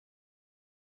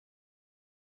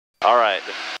All right.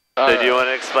 So do you want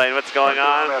to explain what's going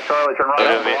on? Charlie, turn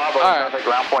right on Bravo. All right. Take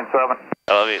ground point 7.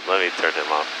 Let me turn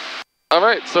him off. All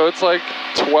right, so it's like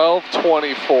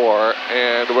 12:24,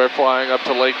 and we're flying up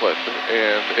to Lakeland.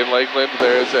 And in Lakeland,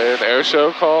 there's an air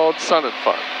show called Sun and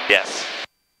Fun. Yes.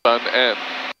 Sun and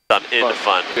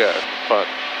Fun. Yeah, fun.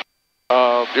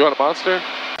 You want a monster?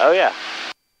 Oh yeah.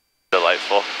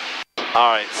 Delightful.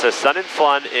 All right, so Sun and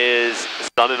Fun is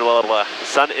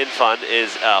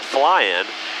fly-in,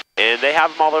 and they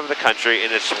have them all over the country,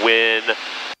 and it's when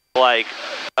like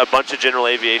a bunch of general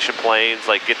aviation planes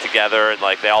like get together and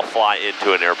like they all fly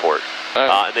into an airport.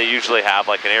 And they usually have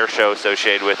like an air show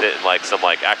associated with it, and like some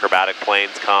like acrobatic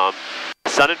planes come.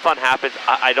 Sun and Fun happens.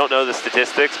 I don't know the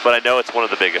statistics, but I know it's one of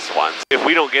the biggest ones. If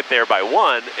we don't get there by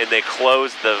 1 and they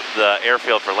close the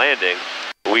airfield for landing,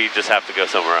 we just have to go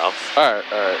somewhere else. All right.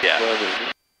 Yeah.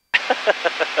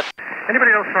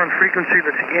 Anybody else on frequency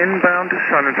that's inbound to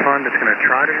Sun and Fun that's going to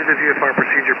try to do the VFR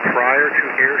procedure prior to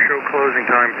air show closing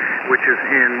time, which is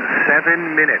in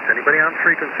 7 minutes? Anybody on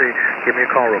frequency, give me a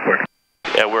call real quick.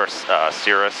 Yeah, we're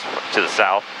Cirrus to the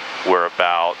south. We're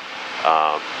about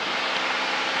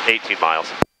 18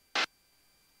 miles.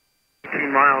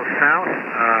 18 miles south.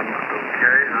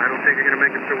 Okay, I don't think you're going to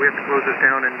make it, so we have to close this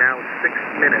down in now 6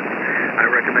 minutes. I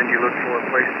recommend you look for a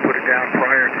place to put it down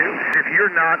prior to. If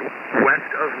you're not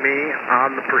west of me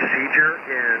on the procedure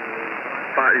in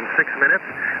 6 minutes,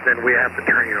 then we have to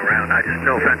turn you around.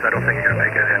 No offense, I don't think you're going to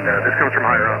make it, and this comes from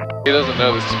higher up. He doesn't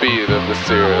know the speed of the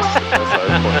Cirrus.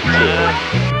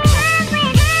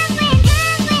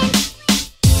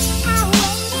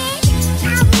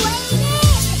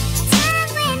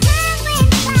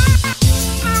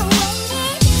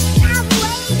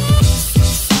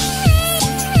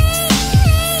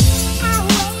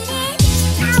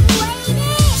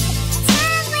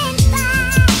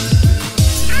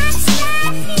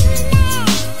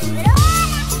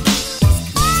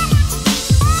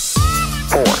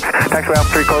 Taxiway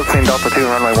Alpha 3 closed, clean Delta 2,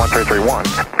 runway 1331.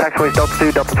 Taxiways Delta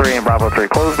 2, Delta 3, and Bravo 3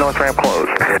 closed, north ramp closed.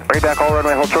 Radar all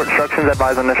runway hold short instructions,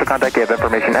 advise on initial contact, give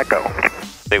information echo. I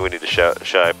think we need to show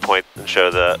I point and show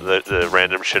the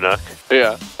random Chinook?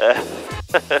 Yeah.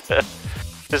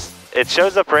 It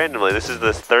shows up randomly. This is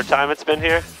the 3rd time it's been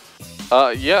here?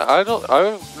 Yeah,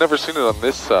 I've never seen it on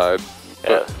this side.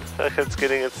 Yeah, it's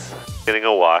getting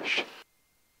a wash.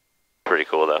 Pretty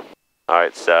cool though.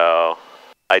 Alright, so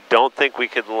I don't think we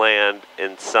could land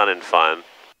in Sun and Fun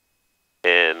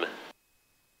in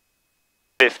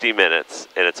 50 minutes,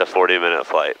 and it's a 40-minute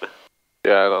flight.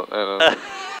 Yeah, I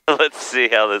don't Let's see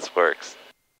how this works.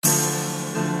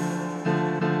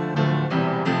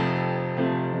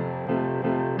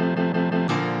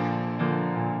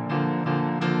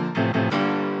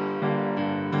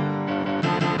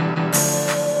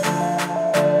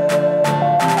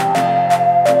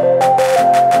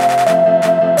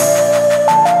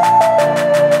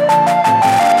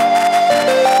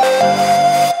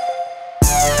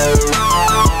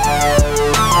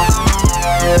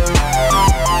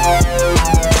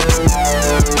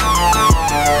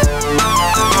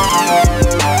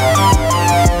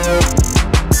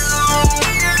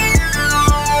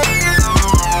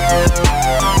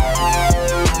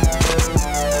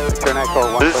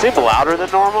 Does it seem louder than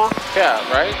normal? Yeah,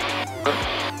 right?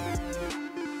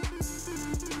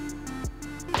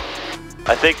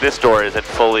 I think this door isn't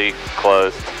fully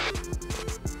closed.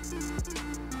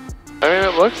 I mean,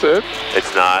 it looks it.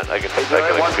 It's not. I can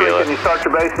feel it. Can you start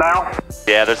your base now?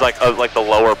 Yeah, there's like the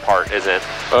lower part isn't.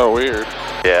 Oh, weird.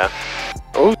 Yeah.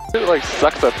 Oh, it like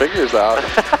sucks the fingers out.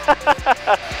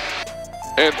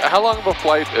 And how long of a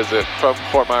flight is it from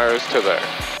Fort Myers to there?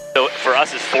 So for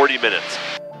us, it's 40 minutes.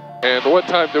 And what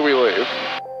time do we leave?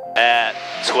 At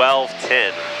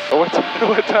 12:10.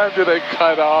 What time do they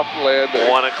cut off landing?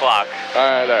 1 o'clock.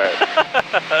 All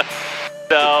right.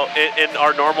 So in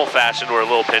our normal fashion, we're a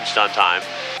little pinched on time.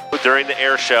 During the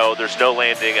air show, there's no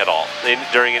landing at all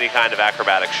during any kind of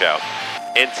acrobatic show.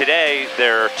 And today,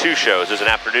 there are 2 shows. There's an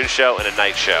afternoon show and a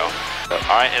night show. All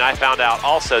right, and I found out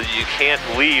also that you can't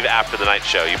leave after the night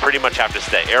show. You pretty much have to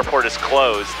stay. Airport is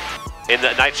closed, and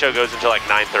the night show goes until like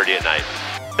 9:30 at night.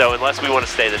 So unless we want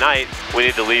to stay the night, we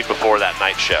need to leave before that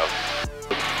night show.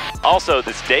 Also,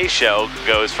 this day show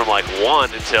goes from like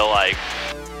 1 until like,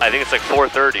 I think it's like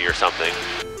 4:30 or something.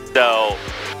 So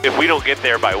if we don't get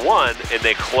there by 1 and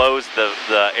they close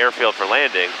the airfield for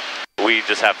landing, we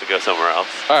just have to go somewhere else.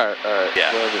 All right.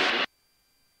 Yeah.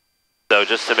 So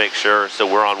just to make sure, so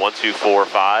we're on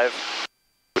 1245,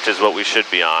 which is what we should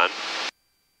be on.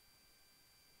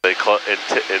 They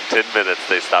in 10 minutes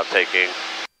they stop taking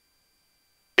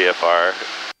VFR.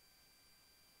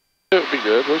 It'll be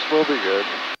good. Which will be good.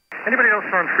 Anybody else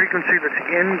on frequency that's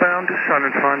inbound to Sun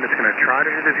and Fun that's going to try to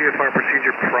do the VFR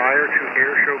procedure prior to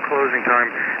air show closing time,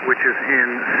 which is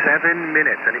in 7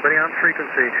 minutes? Anybody on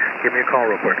frequency, give me a call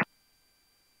real quick.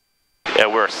 Yeah,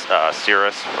 we're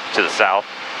Cirrus to the south.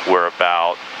 We're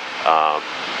about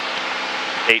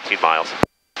 18 miles.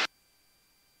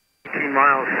 18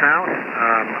 miles south.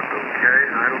 Okay,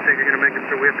 I don't think you're going to make it,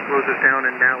 so we have to close this down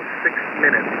in now 6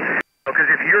 minutes. Because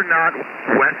if you're not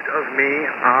west of me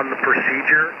on the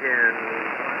procedure in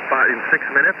 6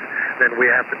 minutes, then we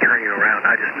have to turn you around.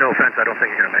 No offense, I don't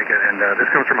think you're going to make it, and this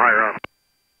comes from higher up.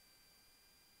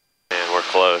 And we're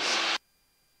close.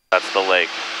 That's the lake.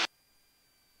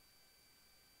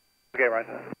 Okay, right.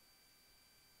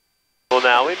 Well,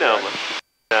 now we know.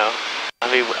 No,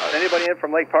 I mean, Anybody in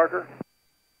from Lake Parker?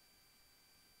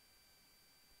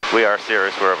 we are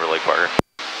Cirrus. We're over Lake Parker.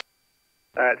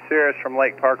 All right, Cirrus from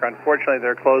Lake Parker. Unfortunately,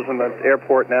 they're closing the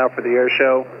airport now for the air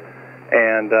show,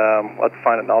 and let's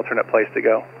find an alternate place to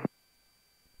go.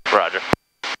 Roger.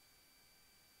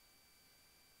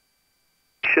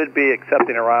 Should be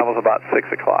accepting arrivals about 6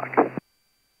 o'clock.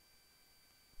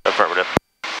 Affirmative.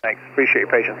 Thanks. Appreciate your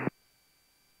patience.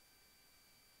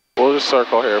 We'll just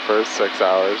circle here for 6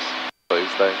 hours. Please,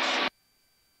 thanks.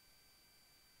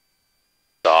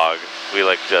 Dog, we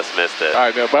like just missed it.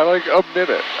 I know, by like a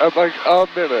minute. I'm like a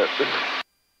minute.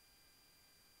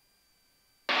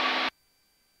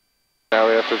 Now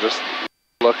we have to just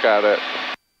look at it.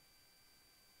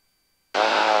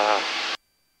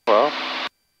 Well,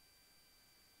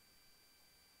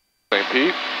 St.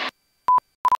 Pete.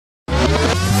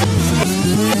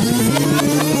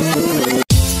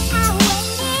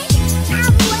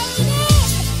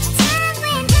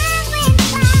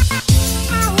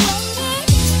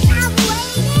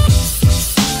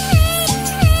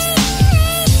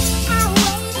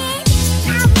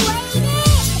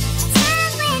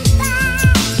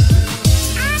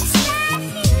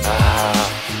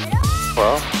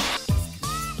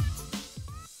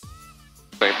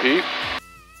 St. Pete?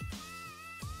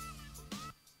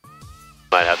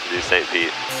 Might have to do St. Pete.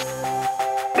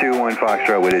 2-1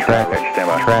 Foxtrot with traffic. Stand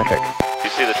by. Traffic. You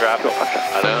see the traffic?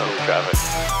 I don't see the traffic.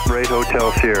 Raid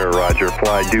Hotel Sierra, Roger.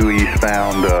 Fly due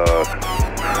eastbound.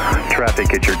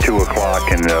 Traffic at your 2 o'clock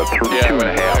and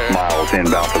 2.5 miles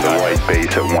inbound for the right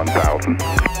base at 1,000.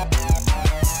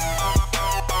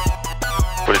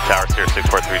 Wooded Tower, Sierra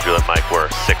 643, Juliet Mike. We're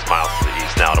 6 miles to the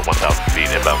east now to 1,000 feet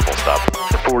inbound full stop.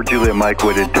 4 Juliet Mike,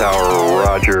 Wooded Tower,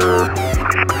 Roger.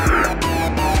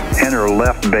 Enter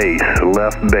left base,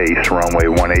 runway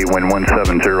 18, wind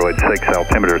 170 at 6,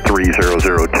 altimeter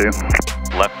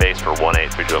 3002. Left base for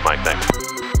 183, Juliet Mike, thanks.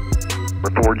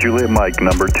 For 4 Juliet Mike,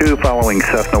 number 2, following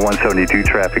Cessna 172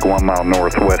 traffic 1 mile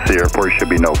northwest of the airport, should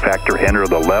be no factor. Enter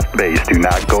the left base, do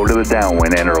not go to the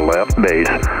downwind, enter left base,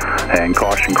 and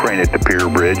caution crane at the pier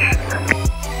bridge.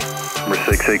 Number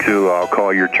 662, I'll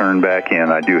call your turn back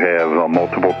in. I do have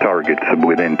multiple targets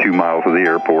within 2 miles of the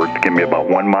airport. Give me about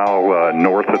 1 mile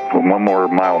north, 1 more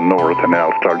mile north, and then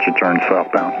I'll start your turn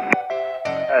southbound.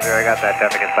 Roger, I got that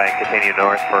traffic and fine. Continue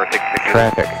north for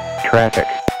 662. Traffic.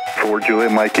 4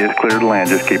 Juliet Mike is clear to land.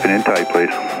 Just keep it in tight,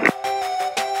 please.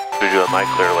 2 Juliet Mike,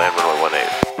 clear to land, runway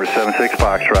 18. Number 76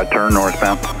 Foxtrot, turn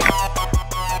northbound.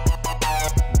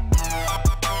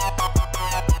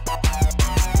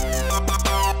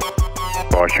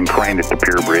 Caution crane at the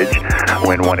pier bridge,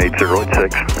 wind 180 at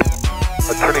 6.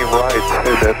 Turning right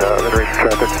is at entering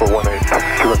traffic for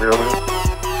 182 Romeo.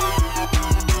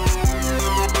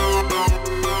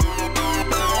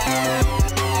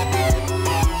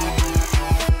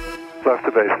 Left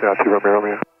to base now, 2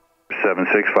 Romeo.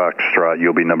 76 Foxtrot,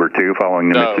 you'll be number 2 following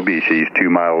the Mitsubishi's 2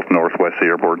 miles northwest of the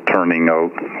airport, turning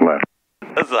left.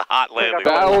 This is a hot landing.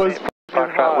 That was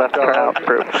Foxtrot left turn out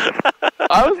approved.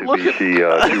 I was looking.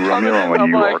 Mitsubishi 2 Romeo, when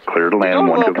you are clear to land,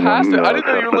 1 to 1. I didn't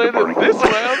know you were landing this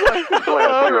way. I was like,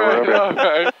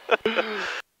 alright.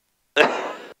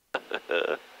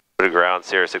 To ground,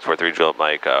 Sierra 643, Juliet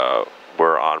Mike.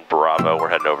 We're on Bravo. We're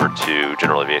heading over to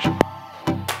General Aviation.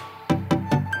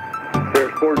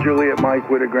 There's 4 Juliet Mike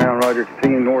with a ground, Roger.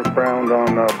 Continue northbound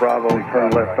on Bravo,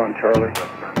 turn left on Charlie.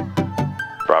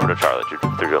 Bravo to Charlie, 3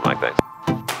 Juliet Mike, thanks.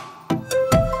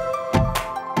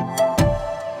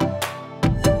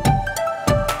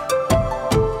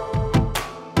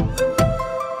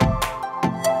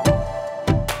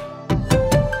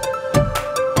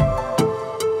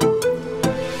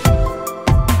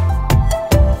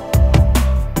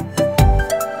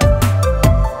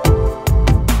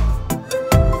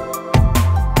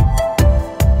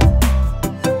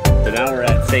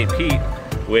 St. Pete,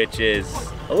 which is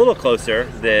a little closer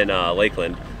than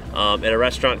Lakeland, at a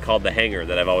restaurant called The Hangar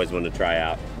that I've always wanted to try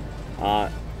out.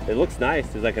 It looks nice.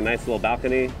 There's like a nice little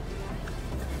balcony.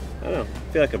 I don't know.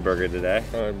 I feel like a burger today.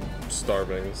 I'm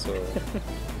starving, so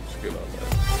just get on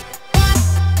that.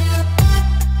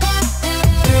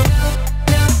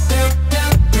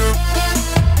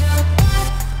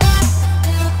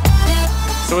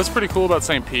 So what's pretty cool about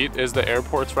St. Pete is the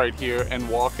airport's right here, and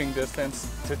walking distance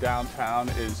to downtown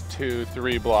is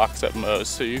 2-3 blocks at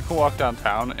most. So you can walk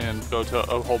downtown and go to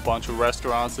a whole bunch of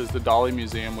restaurants. There's the Dolly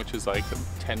Museum, which is like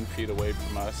 10 feet away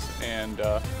from us, and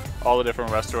all the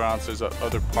different restaurants. There's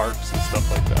other parks and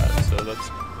stuff like that. So that's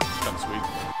kind of sweet.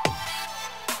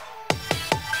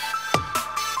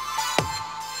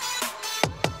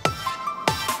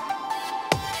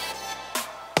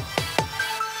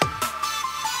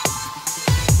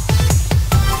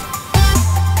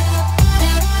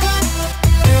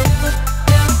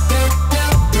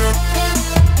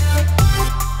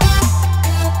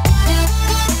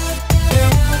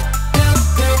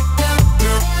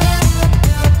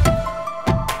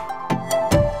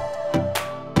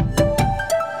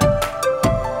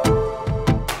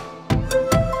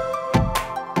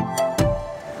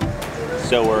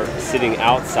 So we're sitting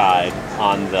outside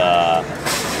on the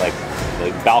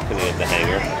balcony of the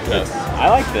hangar. Yes. I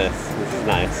like this. This is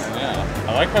nice. Yeah.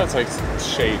 I like how it's like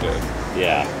shaded.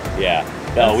 Yeah, yeah.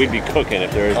 Oh, we'd be cooking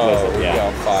if there was Oh, we'd yeah. be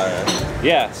on fire.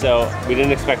 Yeah, so we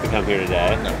didn't expect to come here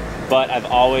today. No. But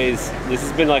this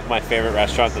has been like my favorite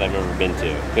restaurant that I've ever been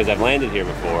to, because I've landed here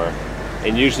before,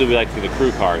 and usually we like to get the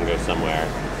crew car and go somewhere.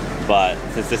 But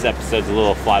since this episode's a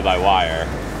little fly-by-wire,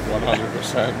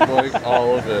 100%, like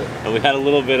all of it. and we had a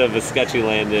little bit of a sketchy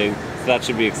landing, so that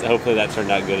should be, hopefully that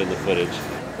turned out good in the footage.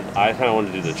 I kind of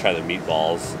wanted to try the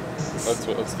meatballs. Let's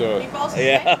do it. Meatballs?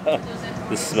 Yeah,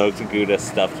 the smoked gouda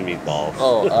stuffed meatballs.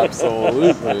 Oh,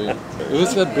 absolutely.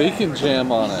 It's got bacon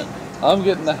jam on it. I'm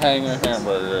getting the Hanger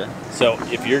hamburger. So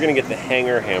if you're gonna get the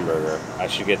Hanger hamburger, I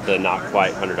should get the not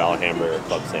quite $100 hamburger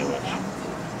club sandwich.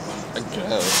 I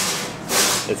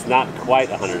guess. It's not quite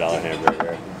a $100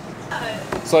 hamburger.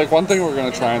 So like one thing we're going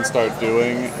to try and start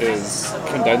doing is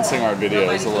condensing our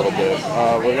videos a little bit.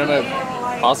 We're going to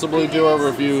possibly do a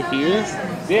review here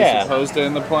as opposed to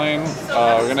in the plane.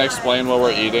 We're going to explain what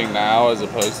we're eating now as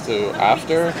opposed to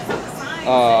after.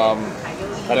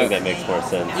 I think that makes more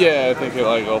sense. Yeah, I think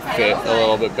it'll fit a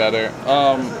little bit better.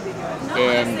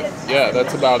 And yeah,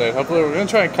 that's about it. Hopefully we're going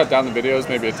to try and cut down the videos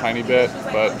maybe a tiny bit,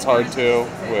 but it's hard to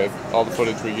with all the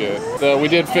footage we get. We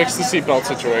did fix the seatbelt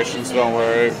situation, so don't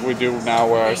worry. We do now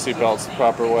wear our seatbelts the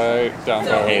proper way, down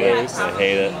by our waist. I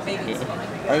hate it. Yeah.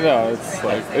 I know, it's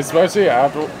like, especially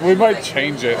after, we might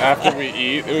change it after we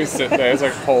eat. We sit there, it's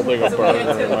like holding a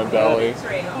burger in my belly.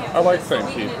 I like St.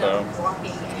 Pete though.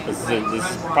 This is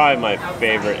probably my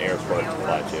favorite airport to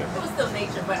fly to.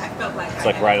 It's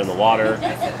like right on the water.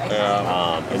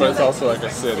 Yeah. But it's also like a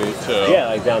city too. Yeah,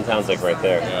 like downtown's like right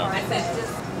there. Yeah.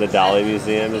 The Dolly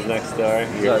Museum is next door.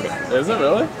 Is it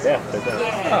really? Yeah, right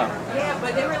there. Huh.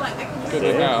 Good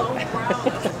to know.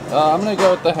 I'm gonna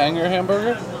go with the Hanger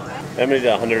hamburger. I'm gonna do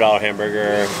a $100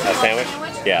 hamburger sandwich.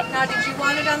 Yeah. Now, did you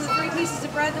want it on the 3 pieces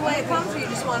of bread the way it comes, or you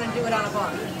just want to do it on a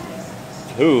bun?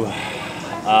 Ooh.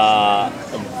 A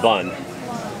bun.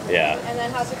 Yeah. And then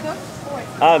how's it cooked?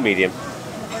 Medium.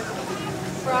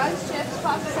 Fries, chips,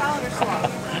 pasta salad, or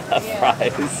sauce?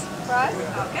 Fries. Fries?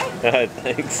 Okay.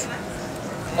 Thanks.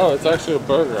 Oh, it's actually a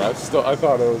burger. I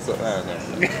thought it was.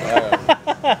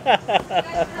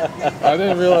 I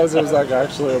didn't realize it was like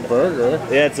actually a burger.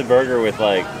 Yeah, it's a burger with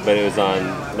but it was on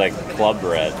club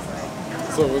bread.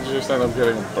 So would you just end up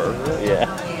getting a burger? Yeah.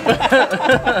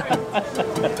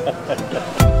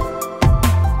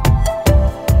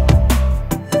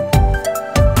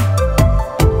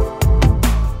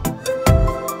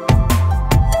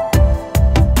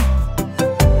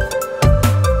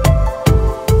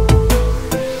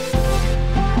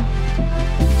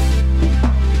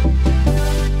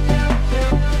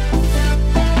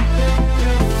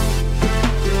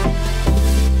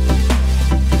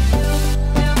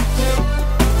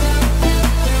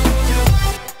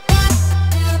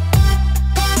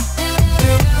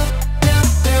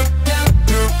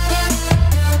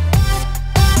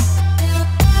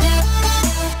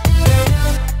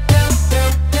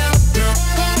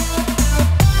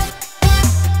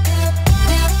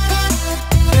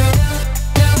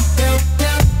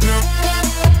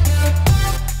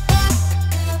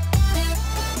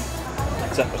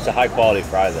 It's a high quality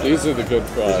fry though. These are the good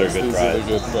fries. These are good fries. Are the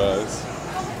good fries.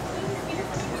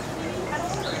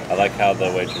 I like how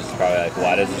the waitress is probably like,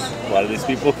 why do these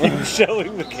people keep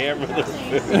showing the camera their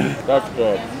food? That's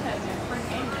good.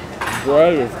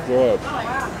 Bread is good.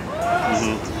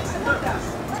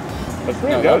 That's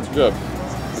pretty good. That's good.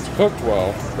 It's cooked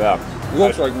well. Yeah. It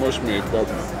looks like mush meat, but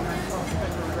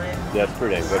yeah, it's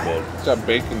pretty dang good, man. it's got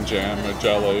bacon jam or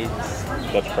jelly.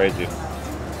 That's crazy.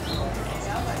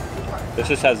 This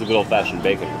just has a good old-fashioned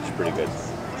bacon, which is pretty good.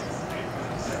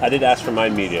 I did ask for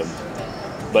mine medium,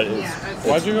 but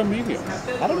Why'd you go medium?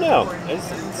 I don't know.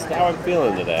 It's how I'm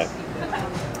feeling today.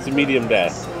 It's a medium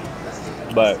day,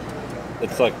 but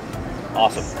it's like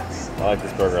awesome. I like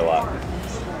this burger a lot.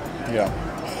 Yeah.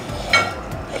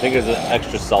 I think there's an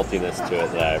extra saltiness to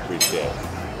it that I appreciate.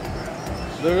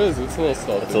 There is. It's a little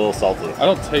salty. It's a little salty. I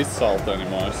don't taste salt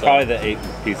anymore. So. Probably the 8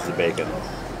 pieces of bacon.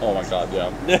 Oh my god,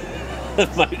 yeah.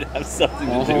 It might have something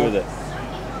to do with it.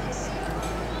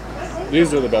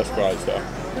 These are the best fries, though.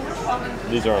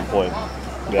 These are on point.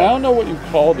 Yeah. I don't know what you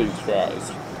call these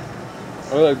fries.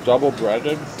 Are they double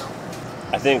breaded?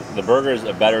 I think the burgers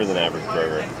are better than average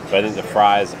burger, but I think the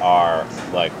fries are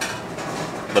like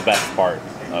the best part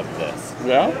of this.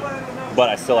 Yeah? But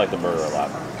I still like the burger a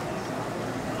lot.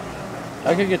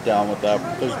 I could get down with that.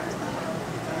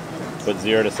 But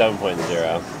 0 to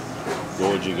 7.0,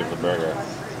 what would you give the burger?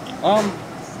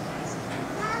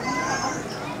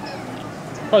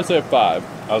 Probably say 5.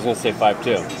 I was gonna say 5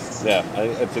 too. Yeah, I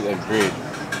agreed.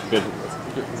 Good.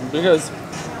 Because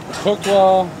cooked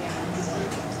well,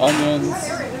 onions,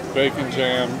 bacon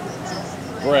jam,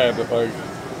 bread, like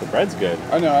the bread's good.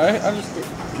 I know. I just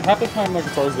half the time like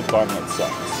it's always the bun that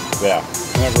sucks. Yeah.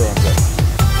 And everyone's it.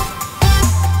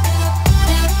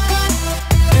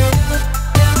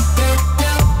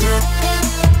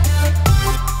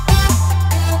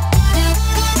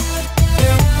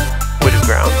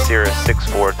 Ground, Sierra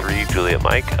 643 Juliet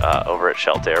Mike, over at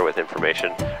Shelter with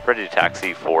information, ready to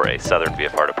taxi for a Southern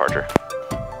VFR departure.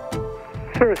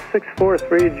 Sierra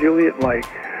 643 Juliet Mike,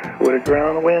 with a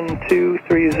ground wind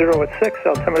 230 at 6,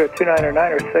 altimeter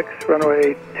 299 or 6,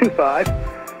 runway 25,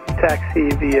 taxi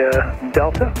via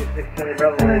Delta,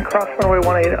 and cross runway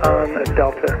 18 on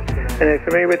Delta. And if you're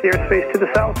familiar with the airspace to the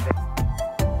south?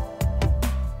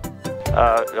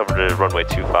 Over to runway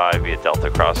 25 via Delta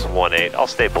cross 18. I'll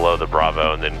stay below the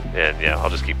Bravo and yeah, I'll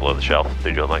just keep below the shelf.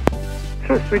 3 Juliet Mike.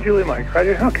 Sure, 3 Juliet Mike, right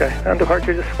here. Okay. On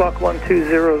departure, just squawk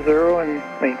 1200 and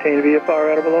maintain VFR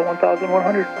at or below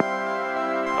 1,100.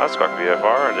 I'll squawk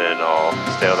VFR and then I'll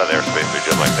stay on that airspace. 3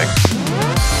 Juliet Mike, thanks.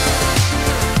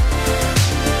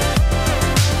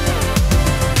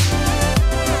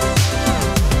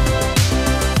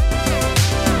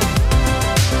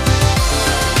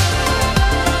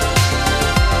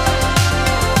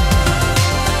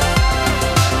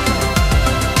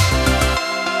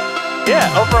 Yeah,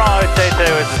 overall, I'd say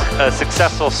today was a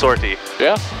successful sortie.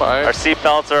 Yeah, fine. Our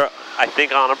seatbelts are, I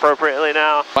think, on appropriately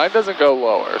now. Mine doesn't go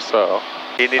lower, so.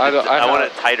 You need I want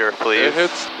it tighter, please. It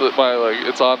hits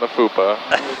it's on the fupa.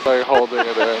 It's like holding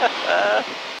it in.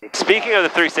 Speaking of the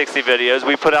 360 videos,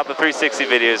 we put out the 360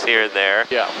 videos here and there.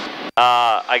 Yeah.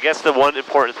 I guess the one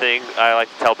important thing I like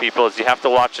to tell people is you have to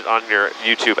watch it on your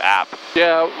YouTube app.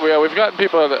 Yeah, we've gotten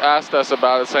people that asked us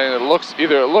about it, saying it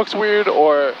looks weird,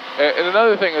 or and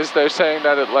another thing is they're saying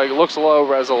that it looks low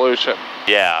resolution.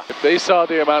 Yeah. If they saw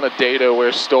the amount of data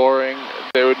we're storing,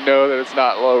 they would know that it's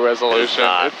not low resolution.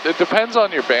 It depends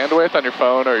on your bandwidth on your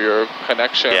phone or your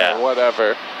connection or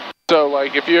whatever. So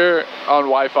like if you're on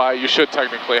Wi-Fi, you should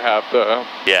technically have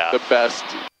the best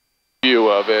view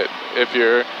of it. If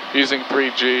you're using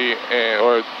 3G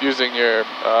or using your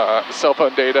cell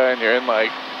phone data and you're in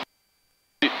like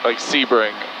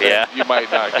Sebring, you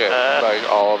might not get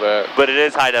all of it. But it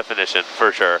is high definition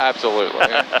for sure. Absolutely.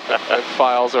 The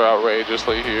files are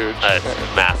outrageously huge.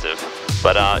 It's massive.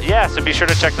 But yeah, so be sure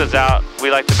to check those out.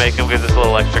 We like to make them, give this a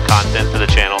little extra content for the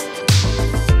channel.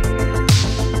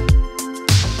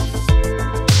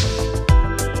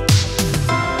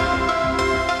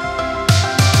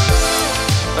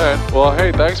 Alright, well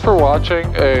hey, thanks for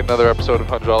watching another episode of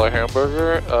 $100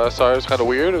 Hamburger. Sorry it was kind of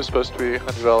weird. It was supposed to be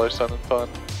 $100 Sun and Fun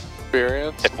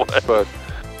experience, but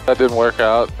that didn't work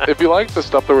out. If you like the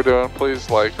stuff that we're doing, please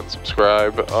like and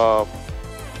subscribe.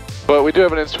 But we do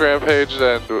have an Instagram page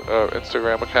and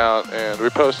Instagram account, and we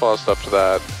post a lot of stuff to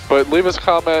that. But leave us a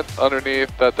comment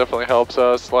underneath. That definitely helps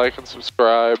us. Like and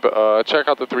subscribe. Check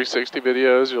out the 360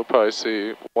 videos. You'll probably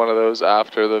see one of those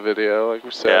after the video, like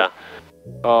we said.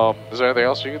 Yeah. Is there anything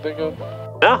else you can think of?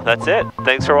 No, that's it.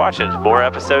 Thanks for watching. More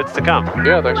episodes to come.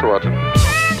 Yeah, thanks for watching.